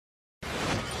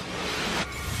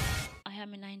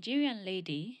am a Nigerian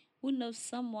lady who knows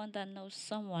someone that knows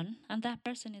someone, and that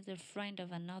person is a friend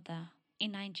of another.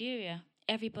 In Nigeria,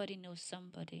 everybody knows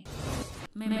somebody.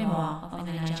 Memoir of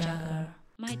a Nigeria girl.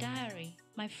 My diary,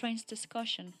 my friend's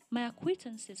discussion, my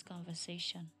acquaintances'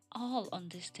 conversation, all on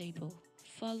this table.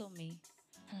 Follow me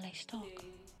and let's talk.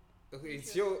 Okay,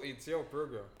 it's your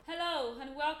program. Hello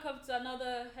and welcome to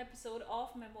another episode of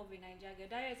Memo of a Nigeria Girl.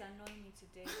 Dayo is annoying me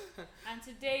today, and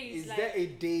today is like there a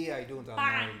day I don't annoy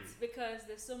banned you? because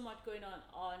there's so much going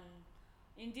on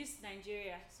in this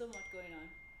Nigeria. So much going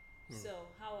on. So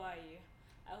how are you?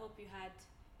 I hope you had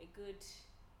a good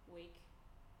week.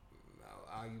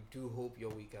 I do hope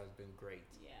your week has been great.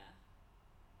 Yeah.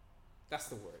 That's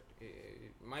the word.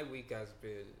 My week has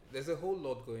been. There's a whole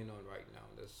lot going on right now.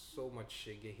 There's so much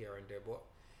shiggy here and there, but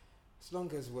as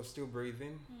long as we're still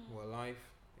breathing, we're alive.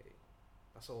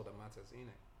 That's all that matters, isn't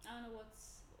it? I don't know what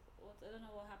I don't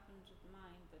know what happened with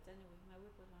mine, but anyway, my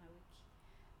week was my week,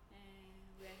 and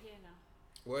we're here now.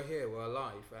 We're here. We're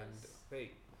alive, and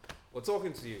hey, we're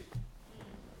talking to you.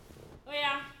 Oh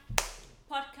yeah,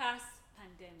 podcast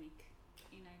pandemic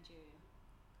in Nigeria.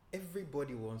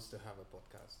 Everybody wants to have a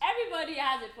podcast. Everybody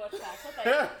has a podcast. What are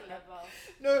you talking about?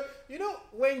 No, you know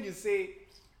when you say,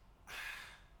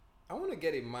 I want to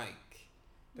get a mic,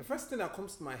 the first thing that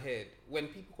comes to my head when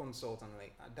people consult, I'm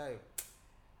like, Dayo,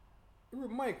 you're a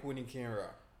mic winning camera.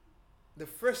 The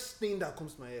first thing that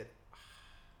comes to my head,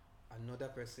 another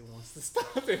person wants to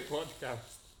start a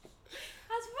podcast.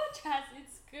 As much as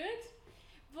it's good,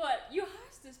 but you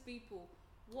ask these people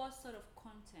what sort of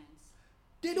content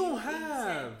They don't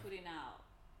have. putting out.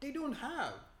 They don't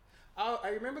have. I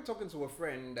remember talking to a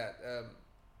friend that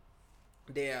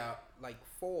there are like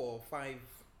 4 or 5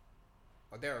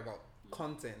 or thereabout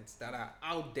contents that are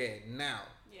out there now.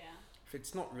 Yeah. If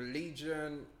it's not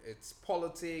religion, it's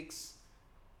politics,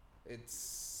 it's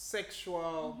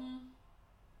sexual,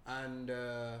 and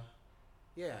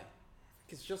yeah, I think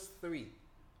it's just 3.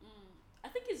 I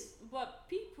think it's what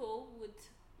people would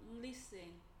listen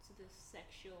to the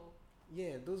sexual.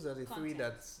 Yeah, those are the 3 Content.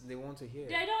 that they want to hear.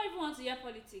 They don't even want to hear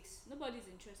politics. Nobody's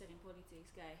interested in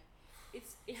politics, guy.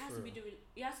 It has to True.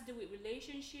 it has to do with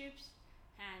relationships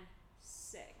and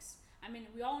sex. I mean,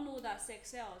 we all know that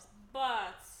sex sells,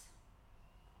 but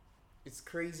It's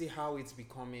crazy how it's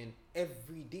becoming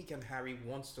every Dick and Harry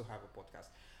wants to have a podcast.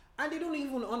 And they don't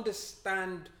even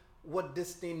understand what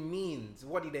this thing means,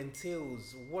 what it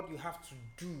entails, what you have to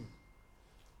do.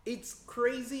 It's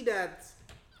crazy that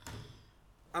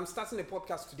I'm starting a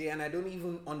podcast today and I don't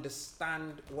even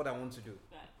understand what I want to do.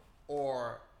 right.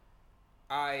 Or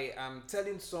I am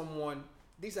telling someone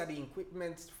these are the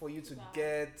equipment for you to Buy.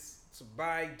 get, to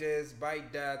buy this, buy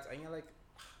that, and you're like,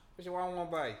 what you want to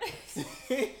buy?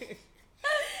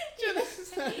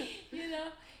 You know,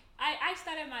 I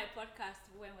started my podcast,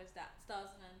 when was that?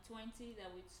 2020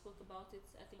 that we spoke about it,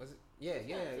 I think. Was it?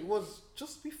 Yeah. It was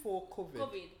just before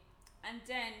COVID. And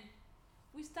then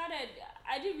we started,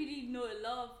 I didn't really know a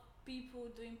lot of people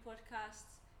doing podcasts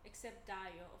except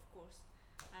Dayo, of course.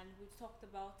 And we talked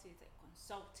about it, I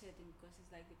consulted him because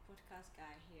he's like the podcast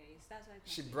guy here. That's why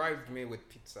She bribed me with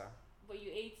pizza. But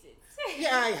you ate it.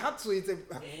 Yeah, I had to eat it.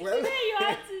 Well, Yeah, you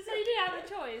had to, so you didn't have a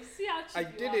choice. See how cheap I you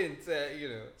are. didn't, you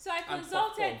know. So I I'm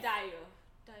consulted fucked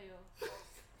off. Dayo.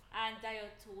 And Dayo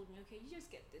told me, okay, you just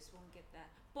get this one, get that.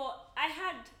 But I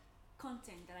had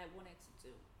content that I wanted to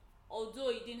do. Although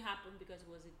it didn't happen because it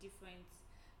was a different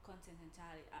content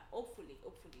entirely. Hopefully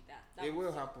that It will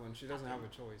will happen. She doesn't have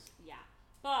a choice. Yeah.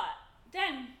 But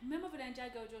then Memo of the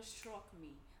Nigeria Girl just struck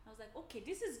me. I was like, okay,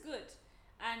 this is good.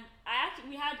 And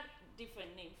we had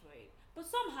different name for it. But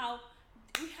somehow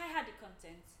I had the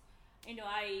content. You know,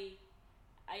 I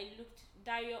looked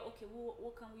Dayo, okay,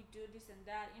 what can we do, this and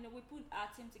that. You know, we put our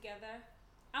team together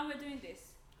and we're doing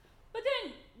this. But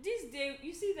then this day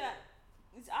you see that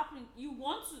it's happening. You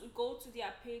want to go to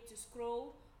their page to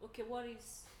scroll. Okay, what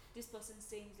is this person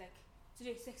saying? It's like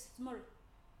today sex, tomorrow.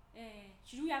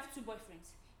 Should we have 2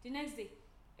 boyfriends? The next day,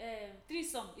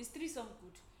 threesome. Is threesome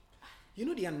good? You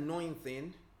know the annoying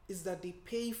thing is that they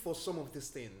pay for some of these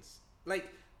things. Like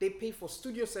they pay for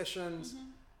studio sessions,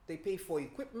 they pay for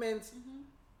equipment,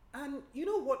 and you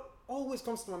know what always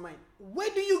comes to my mind? Where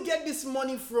do you get this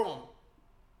money from?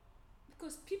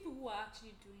 Because people who are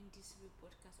actually doing this real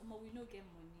podcast, we don't get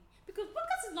money. Because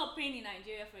podcast is not paying in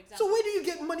Nigeria, for example. So where do you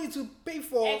get money to pay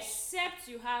for? Except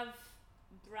you have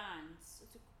brands.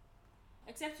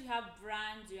 Except you have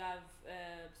brands, you have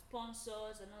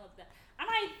sponsors and all of that. And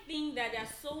I think that there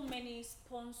are so many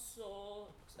sponsors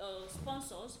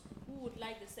who would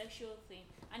like the sexual thing.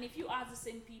 And if you ask the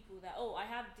same people that, I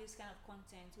have this kind of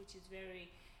content which is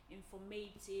very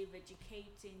informative,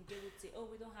 educating, they would say, "Oh,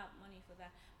 we don't have money for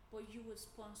that," but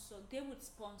they would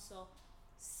sponsor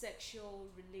sexual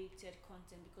related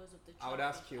content because of the traffic, I would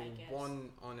ask you I guess.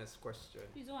 one honest question.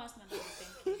 Please don't ask me about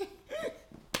the 10K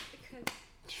because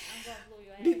I'm gonna blow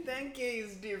your The head. 10K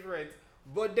is different.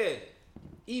 But then,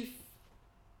 if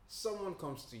someone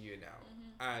comes to you now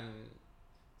and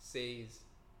says,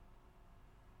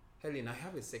 Helen, I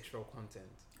have a sexual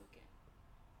content, Okay.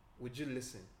 would you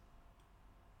listen?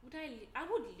 I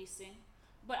would listen,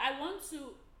 but I want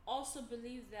to also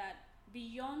believe that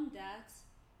beyond that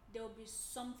there will be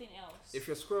something else. If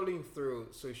you're scrolling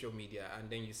through social media and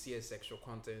then you see a sexual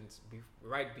content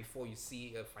right before you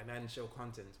see a financial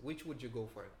content, which would you go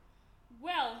for?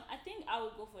 Well, I think I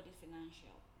would go for the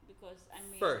financial because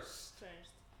first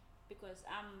because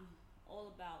I'm all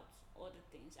about other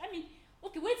things. I mean,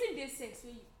 okay, waiting there's sex.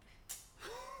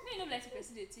 You know, like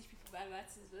person they teach people about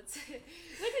that, but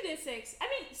waiting there's sex. I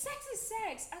mean, sex is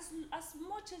sex. As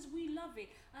much as we love it,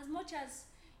 as much as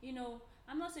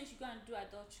I'm not saying you should go and do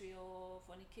adultery or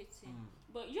fornicating,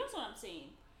 but you know what I'm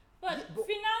saying. But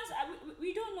finance,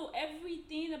 we don't know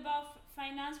everything about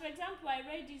finance. For example, I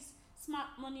read this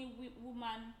Smart Money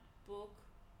Woman book,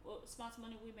 or Smart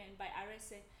Money Women by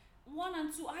Arese 1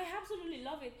 and 2. I absolutely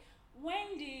love it.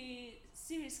 When the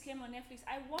series came on Netflix,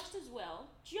 I watched as well.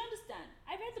 Do you understand?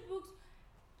 I read the books.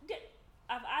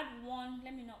 I've had one,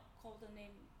 let me not call the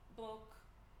name, book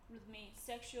with me,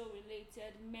 sexual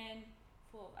related men.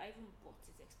 I even bought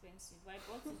it expensive. I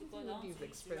bought it because I want to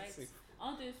use to write. I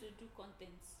want to use to do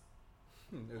content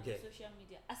on social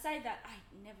media. Aside that, I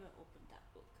never opened that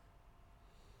book.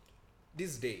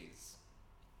 These days,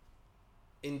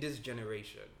 in this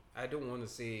generation, I don't want to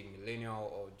say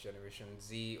millennial or Generation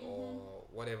Z or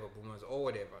whatever, boomers or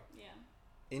whatever. Yeah.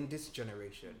 In this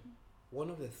generation, one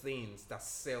of the things that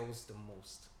sells the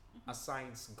most,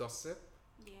 aside gossip,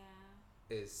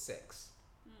 is sex.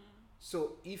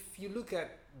 So if you look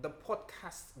at the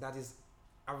podcast that is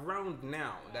around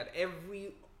now, that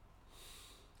everybody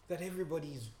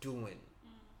is doing,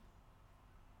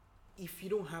 if you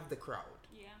don't have the crowd,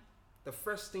 the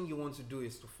first thing you want to do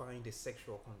is to find the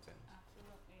sexual content.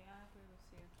 Absolutely, I agree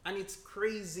with you. And it's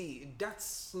crazy.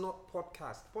 That's not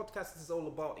podcast. Podcast is all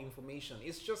about information.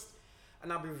 It's just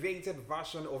an abbreviated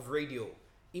version of radio.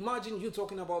 Imagine you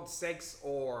talking about sex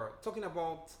or talking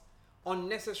about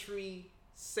unnecessary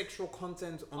sexual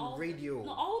content on radio.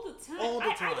 All the time. All the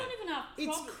time. I don't even have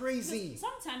It's crazy.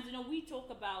 Sometimes, we talk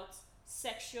about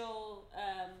sexual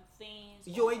things.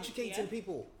 You're educating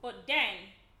people. But then,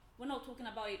 we're not talking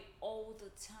about it all the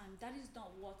time. That is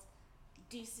not what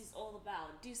this is all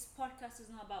about. This podcast is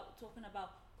not about talking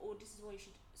about, this is what you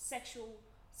should, sexual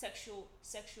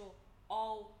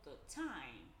all the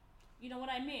time. You know what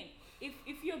I mean?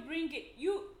 If you bring it,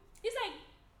 it's like,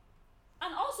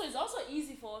 and also it's also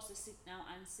easy for us to sit now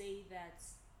and say that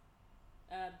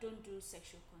don't do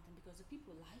sexual content because the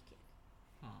people like it.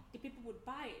 The people would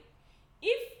buy it.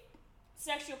 If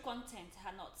sexual content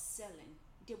are not selling,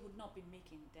 they would not be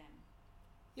making them.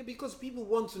 Yeah, because people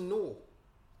want to know.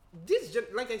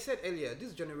 Like I said earlier,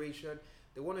 this generation,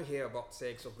 they want to hear about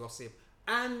sex or gossip,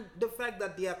 and the fact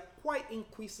that they are quite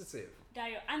inquisitive.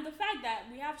 Dayo, and the fact that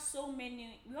we have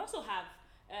we also have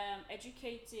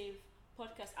educative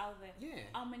podcasts out there. Yeah.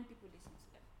 How many people listen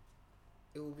to them?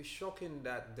 It will be shocking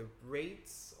that the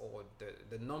rates or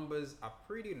the numbers are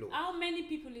pretty low. How many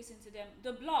people listen to them?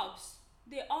 The blogs,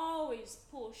 they always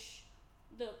push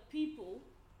the people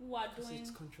who are doing.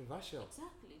 It's controversial.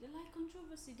 Exactly. They like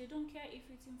controversy. They don't care if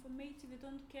it's informative. They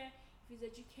don't care if it's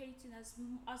educating. As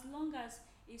long as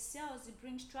it sells, it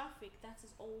brings traffic. That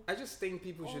is all. I just think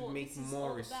people should make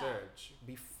more research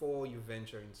before you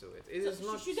venture into it.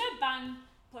 Should they ban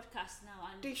podcasts now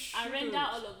and render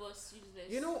all of us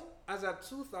useless? As at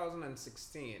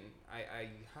 2016, I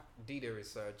did a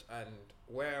research, and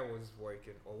where I was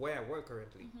working, or where I work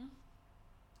currently,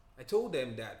 I told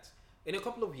them that in a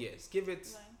couple of years, give it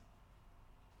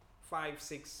 5,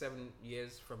 6, 7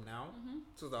 years from now,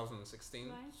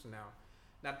 2016 to now,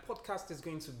 that podcast is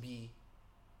going to be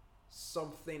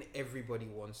something everybody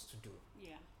wants to do.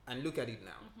 Yeah. And look at it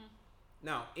now.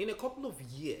 Now, in a couple of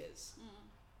years,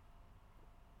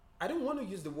 I don't want to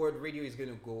use the word radio is going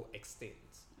to go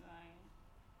extinct. Right.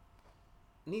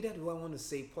 Neither do I want to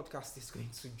say podcast is going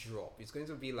to drop. It's going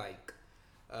to be like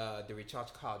the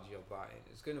recharge card you're buying.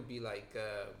 It's going to be like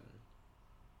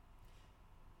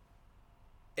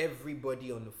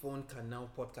everybody on the phone can now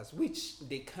podcast, which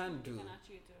they can do. They can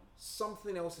actually do.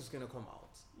 Something else is going to come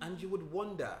out. And you would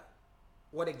wonder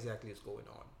what exactly is going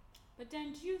on. But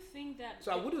then do you think that...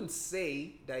 So I wouldn't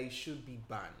say that it should be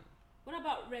banned. What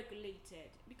about regulated?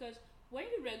 Because when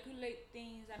you regulate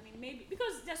things, I mean, maybe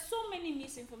because there's so many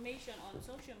misinformation on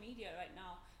social media right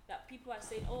now that people are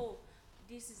saying, oh,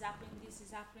 this is happening,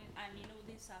 and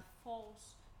these are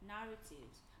false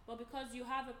narratives. But because you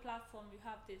have a platform, you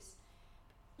have this.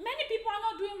 Many people are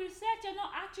not doing research. They're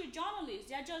not actually journalists.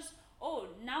 They're just, oh,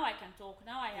 now I can talk.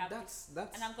 Now I have this,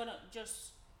 and I'm gonna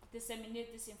just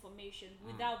disseminate this information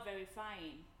without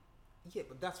verifying. Yeah,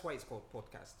 but that's why it's called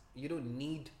podcast. You don't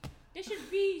need. There should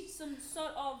be some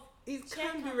sort of. It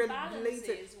can be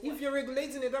regulated. If you're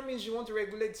regulating it, that means you want to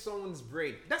regulate someone's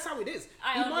brain. That's how it is.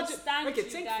 Understand. Okay,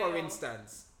 take for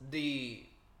instance the.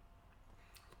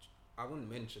 I wouldn't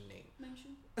mention name.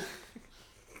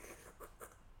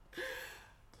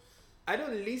 I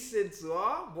don't listen to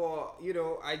her, but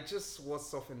I just was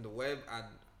surfing the web and.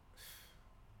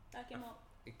 That came up.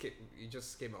 It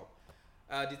just came up.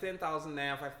 The 10,000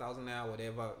 naira, 5,000 naira,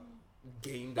 whatever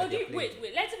game that. But wait.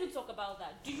 Let's even talk about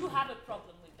that. Do you have a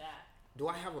problem with that? Do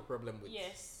I have a problem with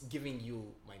giving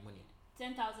you my money?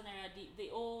 10,000 naira, the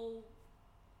old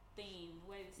thing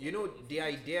where the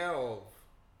idea of.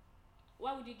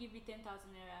 Why would you give me 10,000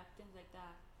 naira? Things like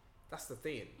that. That's the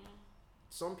thing.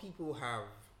 Some people have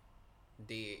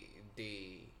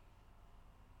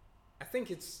I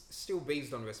think it's still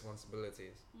based on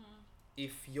responsibilities.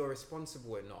 If you're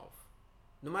responsible enough,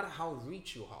 no matter how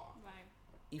rich you are, right.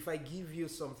 If I give you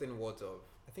something worth of,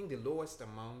 I think the lowest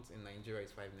amount in Nigeria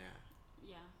is 5 naira.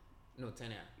 Yeah. No, 10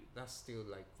 naira. That's still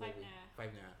like 5 naira. 5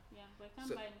 naira. Yeah, but I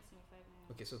can't buy anything with 5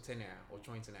 naira. Okay, so 10 naira or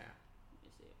 20 naira.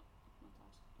 Let's say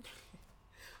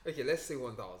 1,000. Okay, let's say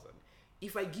 1,000.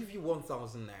 If I give you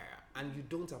 1,000 naira and you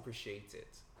don't appreciate it,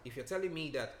 if you're telling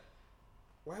me that,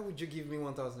 why would you give me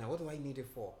 1,000 naira? What do I need it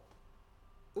for?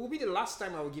 It will be the last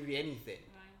time I will give you anything.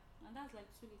 Right, and that's like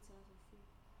 2 liters of food.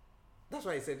 That's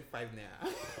why I said 5 naira.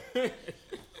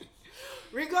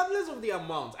 Regardless of the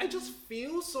amount, I just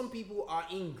feel some people are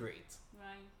ingrate.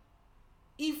 Right.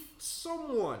 If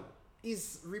someone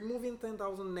is removing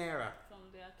 10,000 naira from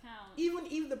their account, even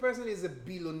if the person is a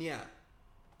billionaire,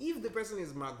 if the person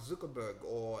is Mark Zuckerberg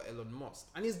or Elon Musk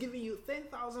and he's giving you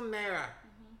 10,000 naira,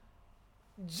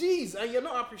 jeez, and you're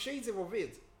not appreciative of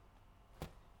it,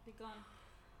 they're gone.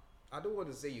 I don't want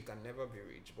to say you can never be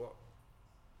rich, but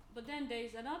then there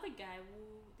is another guy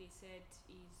who they said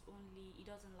he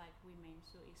doesn't like women,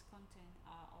 so his content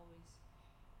are always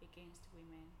against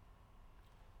women,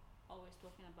 always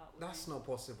talking about women. That's not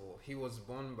possible. He was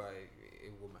born by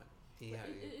a woman. He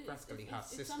practically has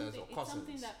sisters or cousins. It's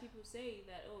something that people say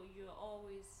that, oh, you're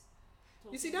always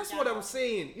talking. You see, that's what I'm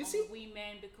saying. You see,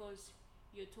 women, because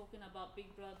you're talking about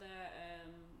Big Brother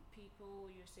people.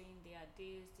 You're saying they are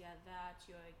this, they are that.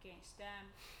 You're against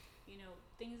them.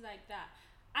 Things like that.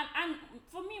 And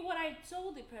for me, what I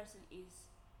told the person is,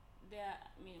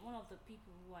 one of the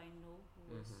people who I know who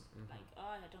was like,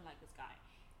 oh, I don't like this guy.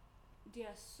 We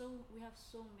have so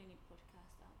many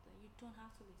podcasts out there. You don't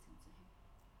have to listen to him.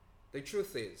 The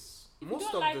truth is, if most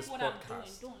you don't of like this what podcast, I'm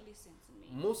doing, don't listen to me.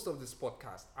 Most of this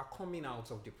podcast are coming out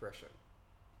of depression.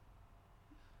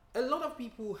 A lot of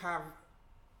people have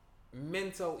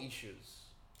mental issues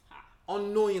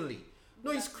unknowingly.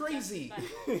 No, it's crazy.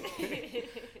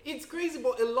 It's crazy,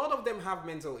 but a lot of them have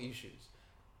mental issues.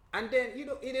 And then,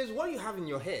 it is what you have in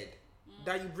your head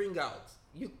that you bring out.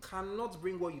 You cannot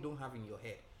bring what you don't have in your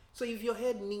head. So if your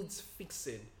head needs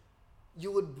fixing,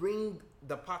 you would bring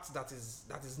the parts that is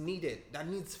needed, that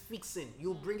needs fixing.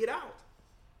 You'll bring it out.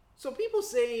 So people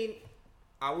saying,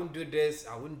 I won't do this,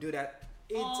 I wouldn't do that.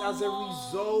 It's as a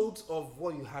result of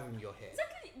what you have in your head. It's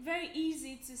actually very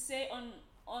easy to say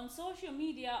on social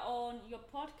media, on your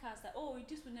podcast, that, oh,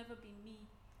 this will never be me.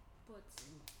 But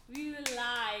real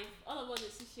life, all of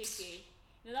us is shaky.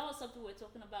 That was something we were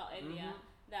talking about earlier.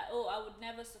 That, oh, I would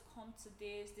never succumb to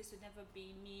this would never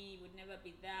be me, would never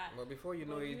be that. But before you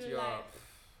know it, you're and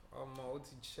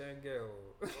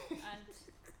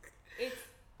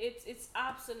it's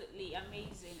absolutely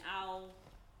amazing how,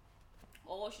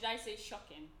 or should I say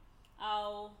shocking,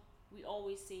 how we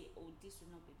always say, oh, this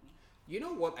will not be me. You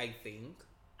know what I think?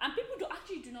 And people do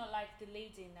not like the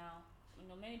lady now.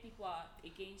 Many people are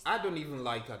against her. I don't even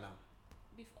like her now.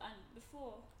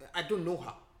 Before? I don't know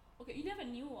her. Okay, you never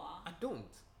knew her? I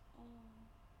don't.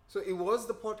 So it was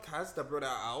the podcast that brought her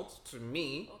out to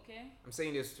me. Okay. I'm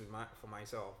saying this for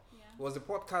myself. Yeah. It was the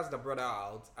podcast that brought her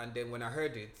out, and then when I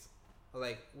heard it, I was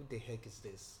like, what the heck is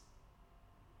this?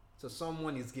 So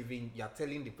someone is you're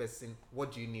telling the person,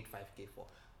 what do you need 5K for?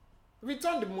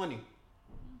 Return the money.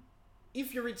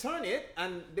 If you return it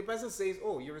and the person says,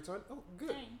 oh, you return, oh,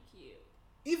 good. Thank you.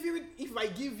 If I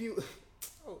give you,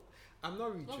 oh, I'm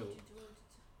not rich. What would you do?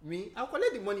 Me, I'll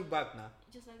collect the money back now.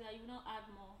 Just like that, you will not add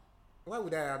more. Why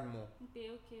would I add more? Okay.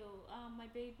 Oh, my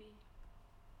baby.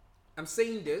 I'm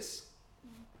saying this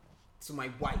to my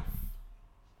wife.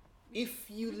 If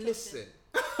you Which of listen,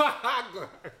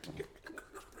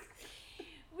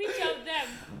 Which of them?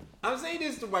 I'm saying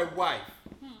this to my wife,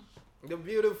 the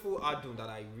beautiful Adun that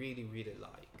I really, really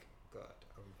like. God,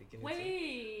 I'm beginning to.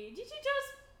 Wait, did you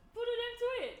just put a name to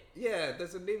it? Yeah,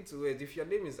 there's a name to it. If your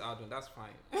name is Adun, that's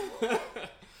fine.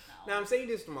 Now I'm saying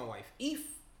this to my wife. If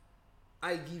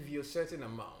I give you a certain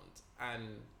amount and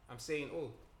I'm saying,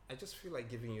 oh, I just feel like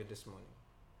giving you this money,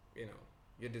 you know,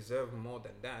 you deserve more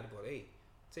than that, but hey,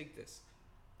 take this.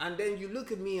 And then you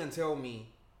look at me and tell me,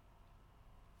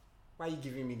 why are you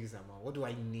giving me this amount? What do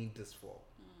I need this for?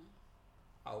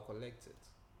 I'll collect it.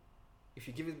 If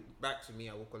you give it back to me,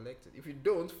 I will collect it. If you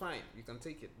don't, fine, you can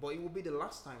take it. But it will be the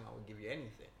last time I will give you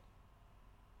anything.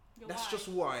 That's just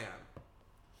who I am.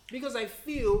 Because I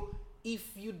feel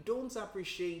if you don't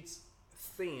appreciate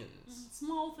things,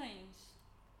 small things,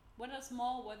 whether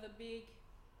small, whether big.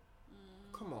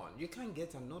 Come on, you can't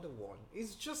get another one.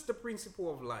 It's just the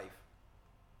principle of life.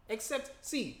 Except,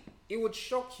 see, it would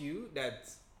shock you that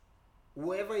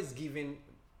whoever is giving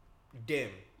them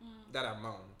that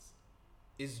amount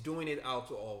is doing it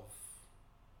out of,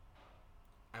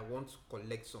 I want to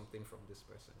collect something from this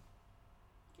person,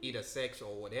 either sex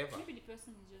or whatever. Maybe the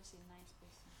person is just a nice person.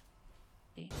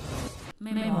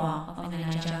 Memoir of a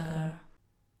Niger girl.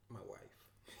 My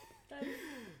wife.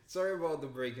 Sorry about the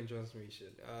break in transmission.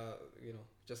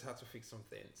 Just had to fix some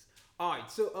things. All right,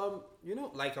 so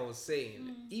like I was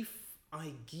saying, if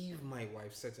I give my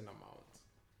wife certain amount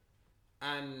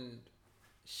and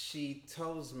she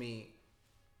tells me,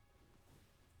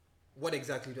 what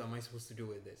exactly am I supposed to do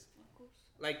with this? Of course.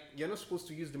 Like, you're not supposed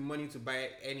to use the money to buy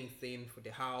anything for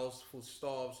the house,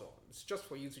 foodstuffs, or it's just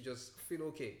for you to just feel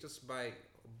okay. Just buy a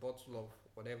bottle of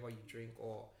whatever you drink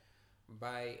or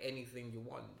buy anything you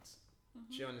want.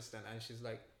 Do you understand? And she's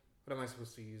like, what am I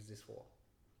supposed to use this for?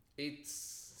 It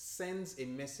sends a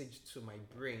message to my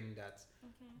brain that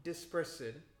this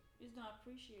person is not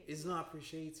appreciated. is not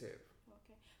appreciative.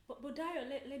 Okay. But Dayo,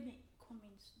 let me come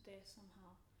in there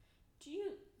somehow. Do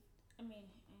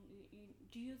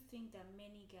you think that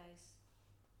many guys,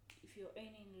 if you're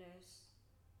earning less,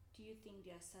 do you think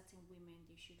there are certain women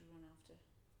they should run after?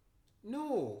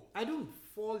 No, I don't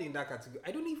fall in that category.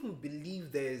 I don't even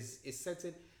believe there's a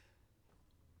certain.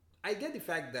 I get the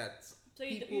fact that. So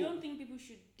you don't think people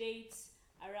should date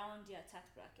around their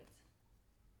tax bracket?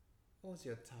 What's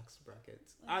your tax bracket?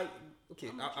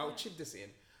 Okay. I'll chip this in.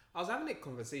 I was having a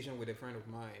conversation with a friend of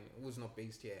mine who's not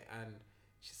based here, and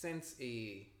she sent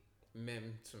a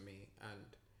meme to me, and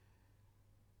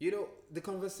the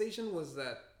conversation was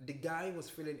that the guy was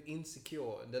feeling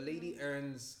insecure. The lady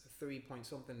earns 3 point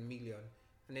something million,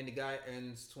 and then the guy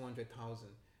earns 200,000,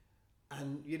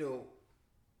 and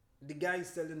the guy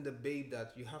is telling the babe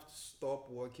that you have to stop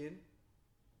working,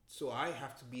 so I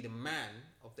have to be the man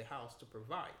of the house to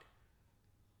provide.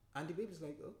 And the babe is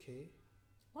like, okay,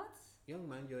 what? Young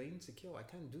man, you're insecure. I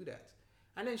can't do that.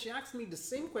 And then she asked me the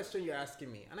same question you're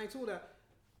asking me, and I told her,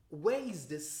 where is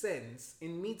the sense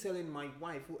in me telling my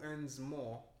wife who earns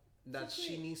more that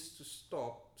she needs to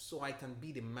stop so I can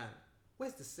be the man?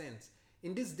 Where's the sense?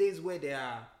 In these days where there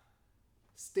are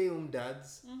stay-home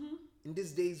dads, in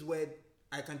these days where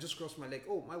I can just cross my leg,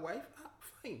 oh, my wife,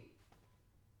 fine,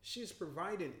 she's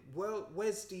providing. Well,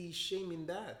 where's the shame in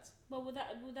that? But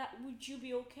would you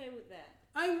be okay with that?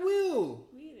 I will.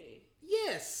 Really?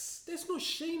 Yes, there's no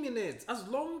shame in it. As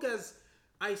long as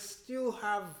I still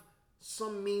have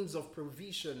some means of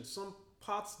provision, some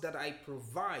parts that I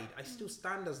provide, I still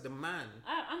stand as the man.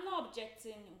 I'm not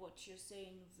objecting what you're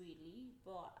saying, really,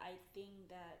 but I think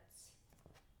that,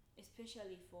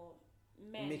 especially for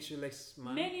men, It makes you less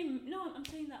man. I'm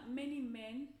saying that many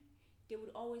men, they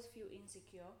would always feel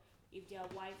insecure if their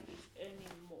wife is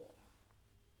earning more.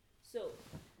 So,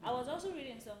 I was also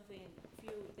reading something a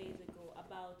few days ago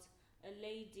about a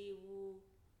lady who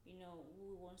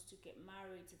wants to get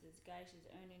married to this guy. She's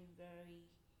earning very,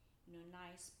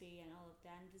 nice pay and all of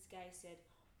that. And this guy said,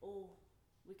 oh,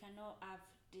 we cannot have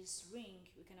this ring.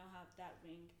 We cannot have that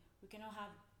ring. We cannot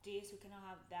have this. We cannot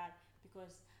have that.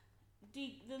 Because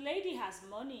the lady has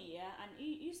money, yeah? And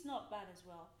he's not bad as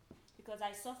well. Because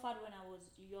I suffered when I was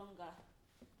younger.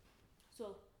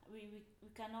 So, we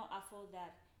cannot afford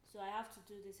that. So I have to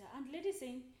do this. And the lady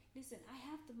saying, listen, I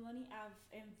have the money. I've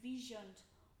envisioned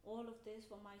all of this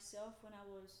for myself when I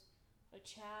was a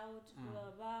child, blah,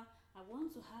 blah, blah. I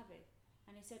want to have it.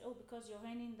 And he said, oh, because you're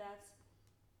earning that,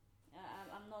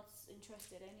 I'm not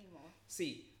interested anymore.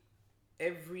 See,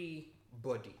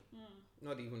 everybody,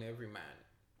 not even every man,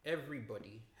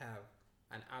 everybody have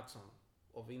an atom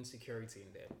of insecurity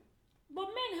in them. But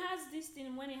men has this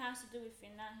thing when it has to do with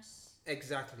finance.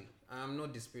 Exactly. I'm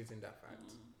not disputing that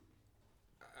fact.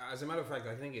 As a matter of fact,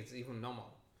 I think it's even normal.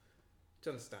 To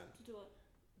understand? To do what?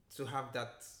 To have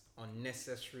that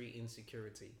unnecessary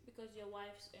insecurity. Because your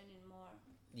wife's earning more.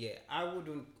 Yeah, I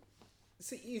wouldn't.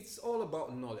 See, it's all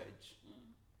about knowledge.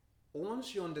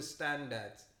 Once you understand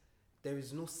that there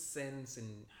is no sense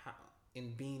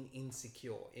in being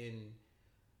insecure, in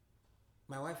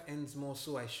my wife earns more,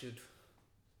 so I should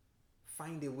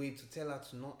find a way to tell her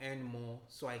to not earn more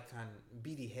so I can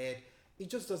be the head. It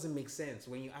just doesn't make sense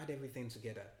when you add everything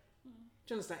together. Do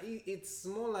you understand? It's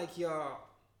more like you're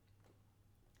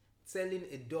telling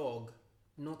a dog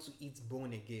not to eat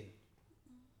bone again.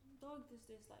 Dog these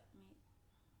days like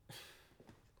me.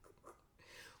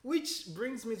 Which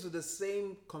brings me to the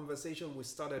same conversation we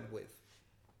started with.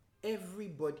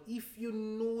 Everybody, if you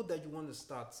know that you want to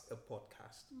start a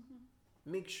podcast,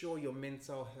 make sure your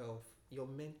mental health, your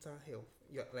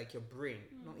like your brain,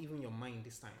 not even your mind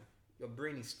this time, your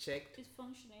brain is checked. It's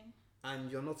functioning.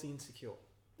 And you're not insecure.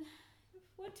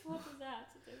 What is that?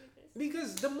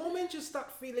 Because the moment you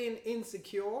start feeling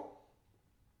insecure,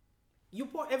 you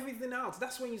pour everything out.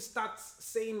 That's when you start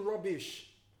saying rubbish.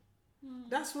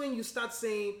 That's when you start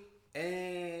saying,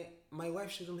 my wife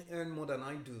shouldn't earn more than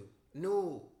I do.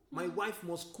 No, my wife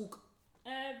must cook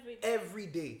every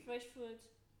day. Fresh food.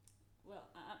 Well,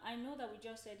 I know that we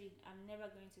just said it. I'm never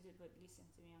going to do it, but listen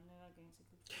to me. I'm never going to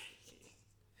cook fresh food.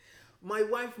 My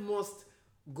wife must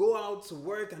go out to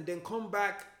work and then come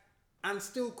back and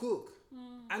still cook.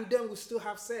 And then we still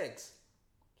have sex.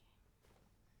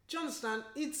 Do you understand?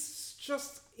 It's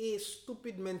just a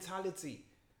stupid mentality.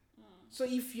 So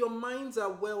if your minds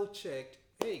are well checked,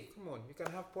 hey, come on, you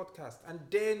can have podcasts. And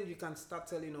then you can start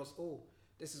telling us, oh,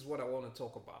 this is what I want to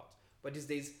talk about. But these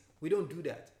days, we don't do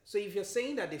that. So if you're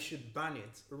saying that they should ban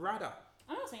it, rather,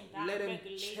 I'm not saying that. let them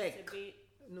regulate check. A bit.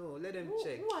 No, let them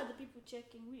check. Who are the people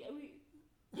checking?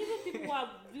 Even people who have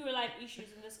real life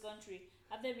issues in this country,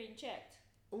 have they been checked?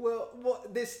 Well,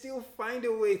 they still find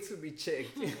a way to be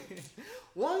checked.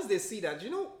 Once they see that,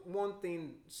 one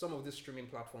thing some of the streaming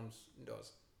platforms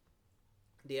does,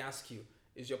 they ask you,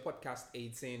 is your podcast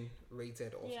 18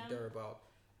 rated or thereabout,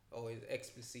 or is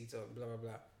explicit or blah blah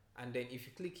blah? And then if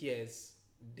you click yes,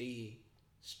 they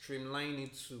streamline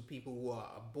it to people who are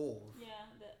above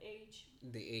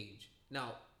the age.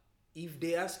 Now, if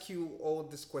they ask you all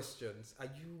these questions, are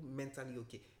you mentally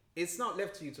okay? It's not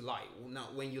left to you to lie. Now,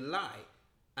 when you lie,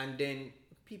 and then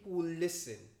people will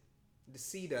listen, they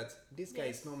see that this guy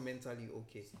is not mentally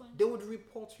okay, they would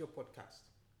report your podcast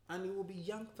and it will be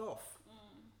yanked off.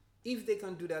 If they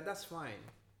can do that, that's fine.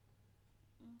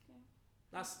 Okay.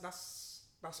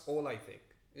 That's all I think.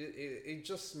 It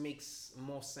just makes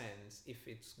more sense if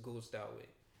it goes that way,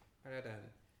 rather than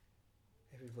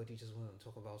everybody just want to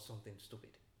talk about something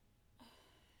stupid.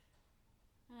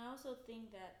 And I also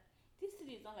think that this thing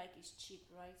is not like it's cheap,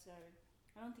 right? Sorry,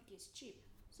 I don't think it's cheap.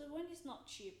 So when it's not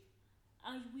cheap,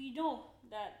 and we know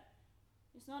that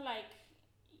it's not like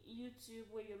YouTube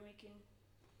where you're making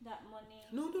that money.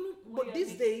 No. But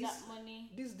these days,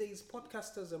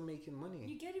 podcasters are making money.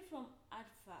 You get it from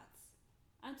adverts,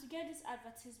 and to get these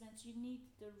advertisements, you need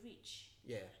the reach.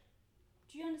 Yeah.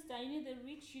 Do you understand? You need the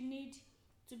reach. You need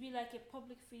to be like a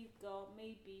public figure,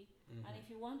 maybe. And if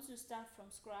you want to start from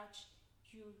scratch,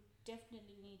 you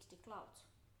definitely need the clout.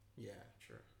 Yeah,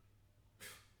 true.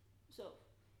 So,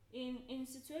 in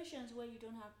situations where you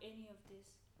don't have any of this,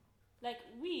 like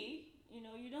we, you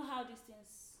know how these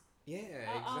things. Yeah,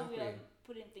 how exactly. we are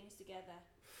putting things together.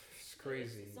 It's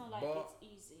crazy. It's not like it's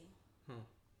easy.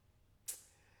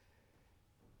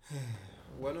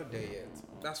 We're not there yet.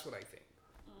 That's what I think.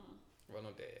 We're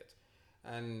not there yet.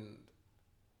 And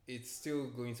it's still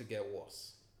going to get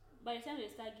worse. By the time they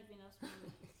start giving us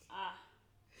money,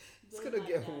 it's going to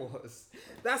get worse.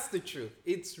 That's the truth.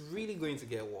 It's really going to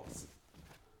get worse.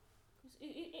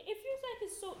 It feels like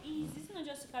it's so easy. It's not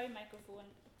just to carry microphone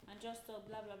and just blah,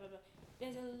 blah, blah, blah.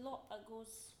 There's a lot that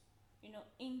goes,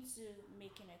 into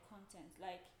making a content.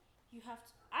 Like, you have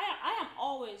to...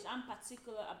 I'm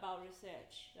particular about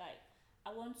research. Like,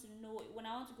 I want to know... When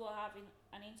I want to go have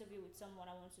an interview with someone,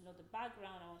 I want to know the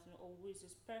background. I want to know, who is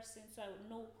this person? So I would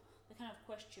know the kind of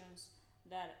questions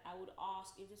that I would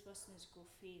ask. If this person is good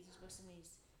fit, this person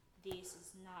is this,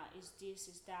 is not, is this,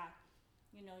 is that.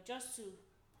 Just to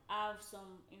have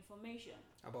some information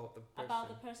about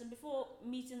the person before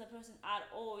meeting the person at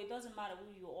all. It doesn't matter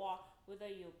who you are, whether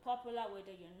you're popular,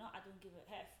 whether you're not. I don't give a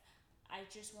F. I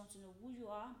just want to know who you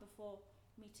are before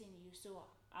meeting you, so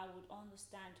I would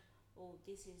understand,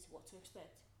 this is what to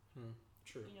expect.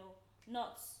 True.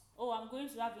 Not, I'm going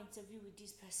to have an interview with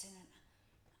this person, and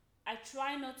I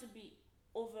try not to be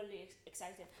overly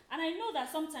excited. And I know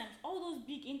that sometimes all those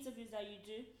big interviews that you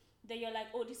do, that you're like,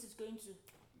 oh, this is going to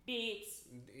be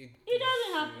it. It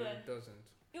doesn't happen. It doesn't.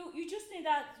 You just need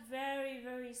that very,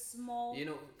 very small. You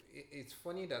know, it's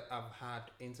funny that I've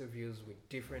had interviews with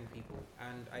different people,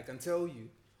 and I can tell you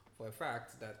for a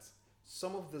fact that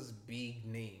some of those big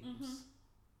names,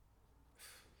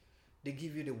 they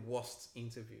give you the worst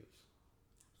interviews.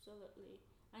 Absolutely.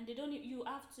 And they don't. You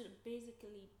have to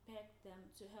basically beg them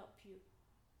to help you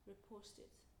repost it.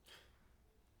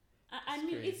 I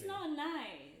mean, crazy. it's not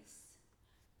nice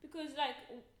because, like,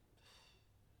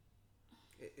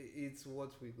 It's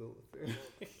what we go through.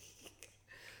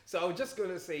 So I'm just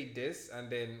gonna say this, and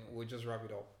then we'll just wrap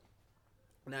it up.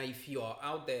 Now, if you are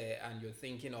out there and you're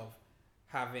thinking of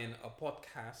having a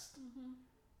podcast,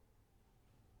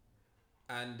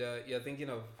 and you're thinking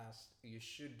of, you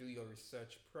should do your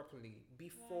research properly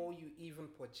before you even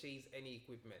purchase any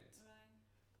equipment.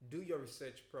 right. Do your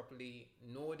research properly.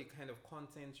 Know the kind of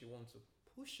content you want to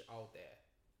push out there.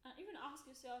 And even ask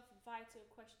yourself vital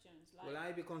questions like, Will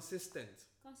I be consistent?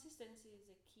 consistency is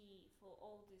a key for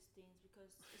all these things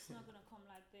because it's not gonna come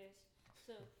like this.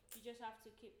 So you just have to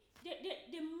keep.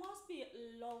 There must be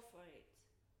love for it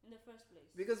in the first place.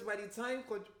 Because by the time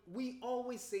we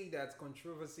always say that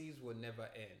controversies will never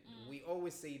end. We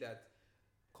always say that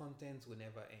content will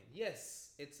never end.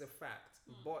 Yes, it's a fact.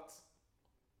 But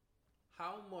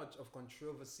how much of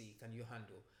controversy can you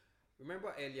handle?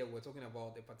 Remember earlier we were talking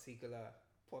about a particular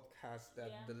podcast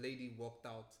that the lady walked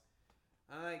out.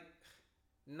 And like,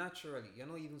 naturally, you're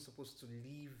not even supposed to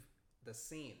leave the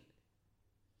scene.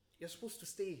 You're supposed to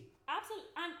stay.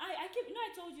 Absolutely. And I keep, I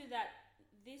told you that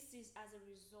this is as a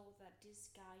result that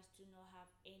these guys do not have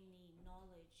any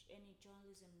knowledge, any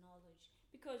journalism knowledge.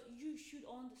 Because you should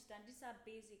understand, these are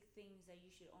basic things that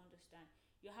you should understand.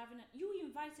 You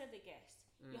invited the guest.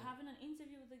 You're having an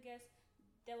interview with the guest.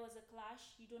 There was a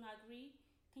clash. You don't agree.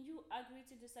 Can you agree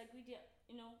to disagree?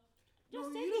 Just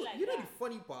take it like you know that. the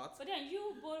funny part. But then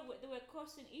you both they were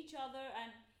cursing each other,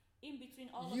 and in between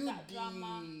all You, of that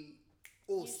drama, the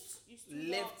host, you stood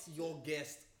left up. your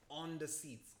guest on the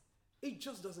seat. It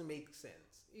just doesn't make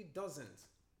sense. It doesn't.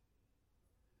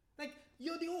 Like,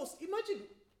 you're the host. Imagine.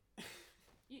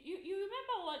 You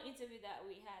remember one interview that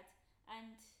we had,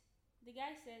 and the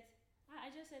guy said,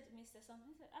 I just said Mr. Something.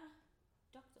 He said,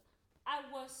 Doctor. I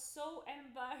was so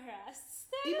embarrassed.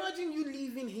 Imagine you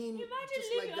leaving him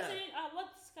just like that. Saying, what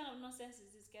kind of nonsense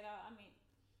is this? Get out. I mean,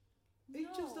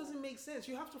 It just doesn't make sense.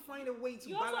 You have to find a way to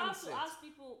you also balance have to it. ask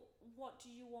people, what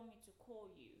do you want me to call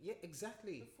you? Yeah,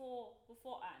 exactly.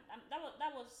 Beforehand.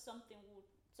 That was something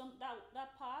that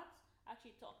part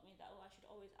actually taught me that I should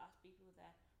always ask people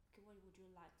that, okay, what would you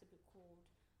like to be called?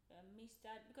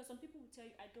 Mr. Because some people will tell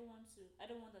you, I don't want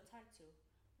the title.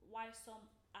 Why some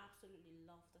absolutely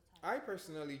love the title. I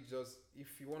personally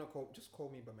if you want to just call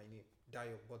me by my name,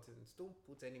 Dayo Buttons. Don't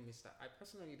put any Mr. I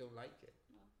personally don't like it.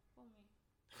 No, for me.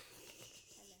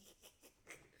 Helen.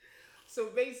 So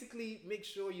basically, make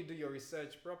sure you do your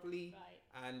research properly,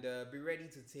 Right. and be ready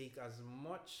to take as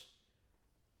much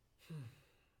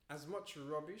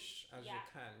rubbish as you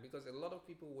can, because a lot of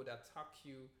people would attack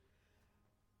you,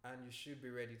 and you should be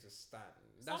ready to stand.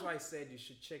 That's why I said you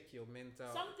should check your mental.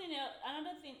 Something else.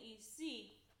 Another thing is,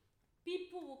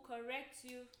 people will correct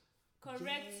you.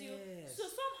 Yes. So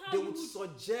somehow they you would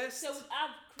suggest. They would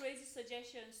have crazy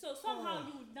suggestions. So somehow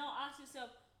you would now ask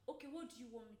yourself, okay, what do you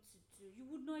want me to do? You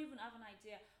would not even have an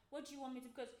idea. What do you want me to?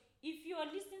 Because if you are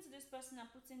listening to this person and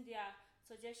putting their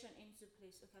suggestion into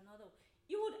place, okay,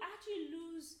 you would actually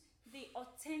lose the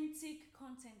authentic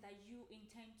content that you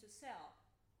intend to sell.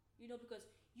 Because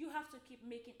you have to keep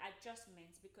making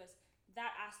adjustments because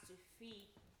that has to feed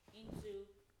into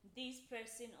this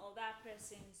person or that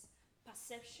person's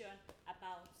perception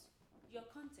about your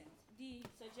content. The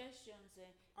suggestions.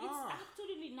 It's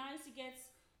absolutely nice to get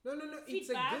No, it's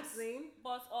a good feedbacks, thing.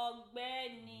 but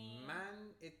Benny,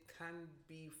 Man, it can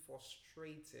be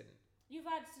frustrating. you've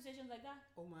had situations like that.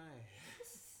 Oh my.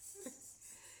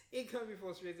 It can be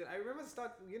frustrating. I remember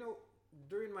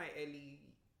during my early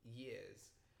years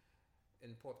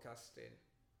in podcasting,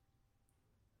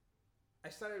 I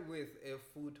started with a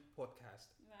food podcast.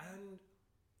 Right. And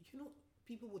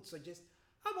people would suggest,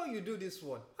 how about you do this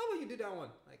one? How about you do that one?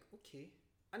 Like, okay.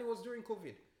 And it was during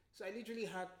COVID. So I literally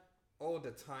had all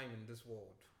the time in this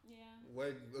world. Yeah.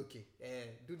 Well, okay,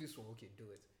 do this one, okay, do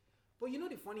it. But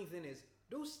the funny thing is,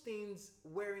 those things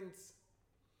weren't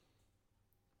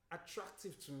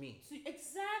attractive to me.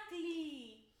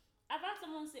 Exactly. I've had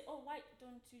someone say, "Oh, why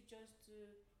don't you just do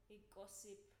a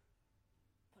gossip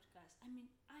podcast?" I mean,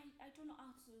 I don't know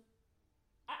how to.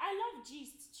 I love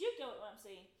gist. Do you get what I'm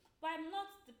saying? But I'm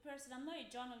not the person. I'm not a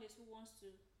journalist who wants to.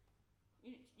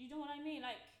 You know what I mean?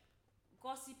 Like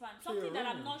gossip and something that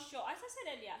I'm not sure. As I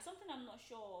said earlier, something I'm not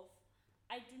sure of.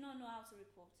 I do not know how to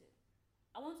report it.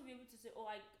 I want to be able to say, oh,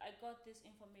 I got this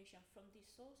information from this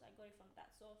source. I got it from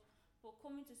that source. But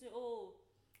coming to say, oh,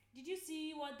 did you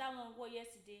see what that one wore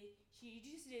yesterday? Did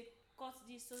you see they caught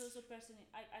this so person?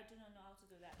 I do not know how to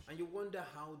do that. And you wonder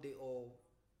how they all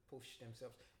push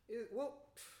themselves.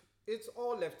 It's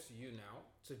all left to you now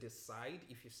to decide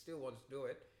if you still want to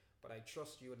do it. But I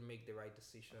trust you would make the right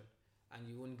decision, and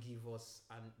you won't give us,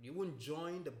 and you won't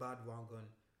join the bandwagon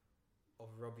of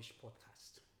rubbish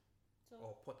podcast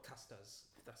or podcasters,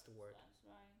 if that's the word. That's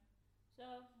right. So,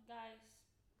 guys,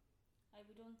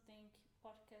 we don't think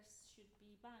podcasts should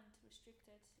be banned,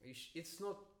 restricted. It's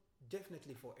not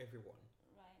definitely for everyone.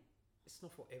 Right. It's not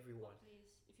for everyone. But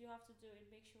please, if you have to do it,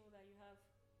 make sure that you have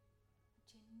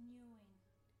genuine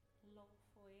love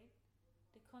for it.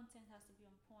 The content has to be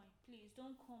on point. Please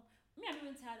don't come. I'm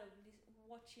even tired of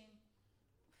watching.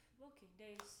 Okay,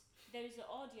 there is an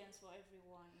audience for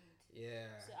everyone. Yeah.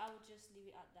 So I would just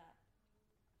leave it at that.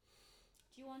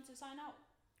 Do you want to sign out?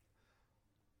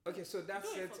 Okay, so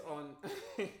that's it on.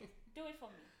 Do it for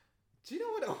me. Do you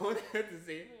know what I wanted to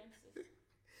say?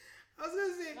 I was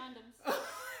gonna say randoms.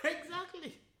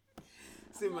 Exactly.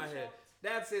 It's in my head.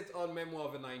 That's it on Memoir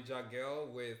of a Niger Girl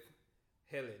with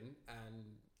Helen and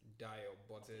Dayo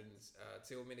Buttons.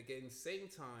 Till we meet again, same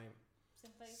time,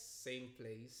 same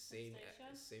place,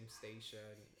 same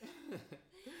station.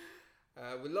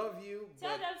 We love you.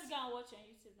 Tell them to go and watch on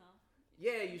YouTube now.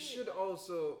 Yeah, you should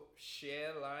also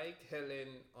share, like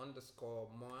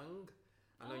Helen_Mwang.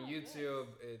 And on YouTube,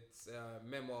 it's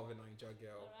Memoir of a Niger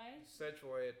Girl. Alright. Search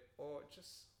for it or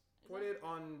just put it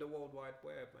on the World Wide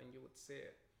Web and you would see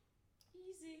it.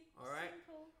 Easy. Alright.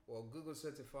 Simple. Well, Google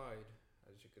certified,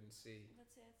 as you can see.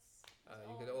 That's it.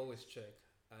 You can always check.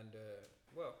 And,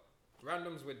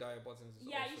 Randoms with Dayo Buttons is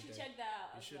yeah, also you should there. check that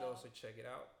out. You should also check it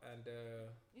out. And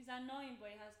it's annoying, but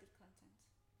it has good content.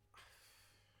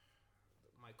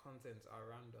 My contents are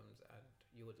randoms, and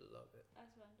you would love it. As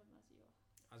random as you are.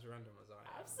 As random as I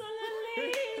am.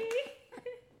 Absolutely.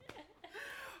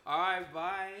 All right,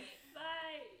 bye.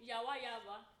 Bye. Yawa.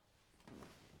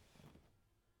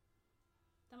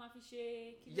 Tama fi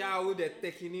ṣe. Ya o de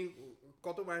tekini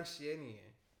ko to ma nse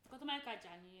niyen. Ko to ma ka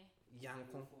ja niyen.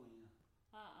 Yankun.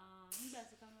 Nígbà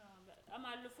tí camera a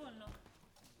máa lo phone náà.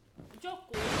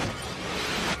 Jókòó.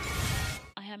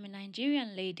 I am a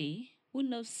Nigerian lady who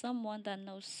knows someone that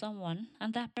knows someone,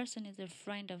 and that person is a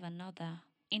friend of another.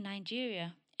 In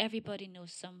Nigeria, everybody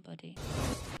knows somebody.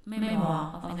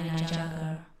 Memoir of a Niger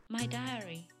Girl. My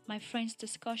diary, my friend's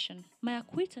discussion, my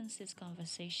acquaintances'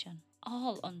 conversation,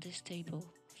 all on this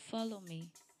table. Follow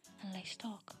me and let's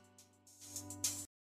talk.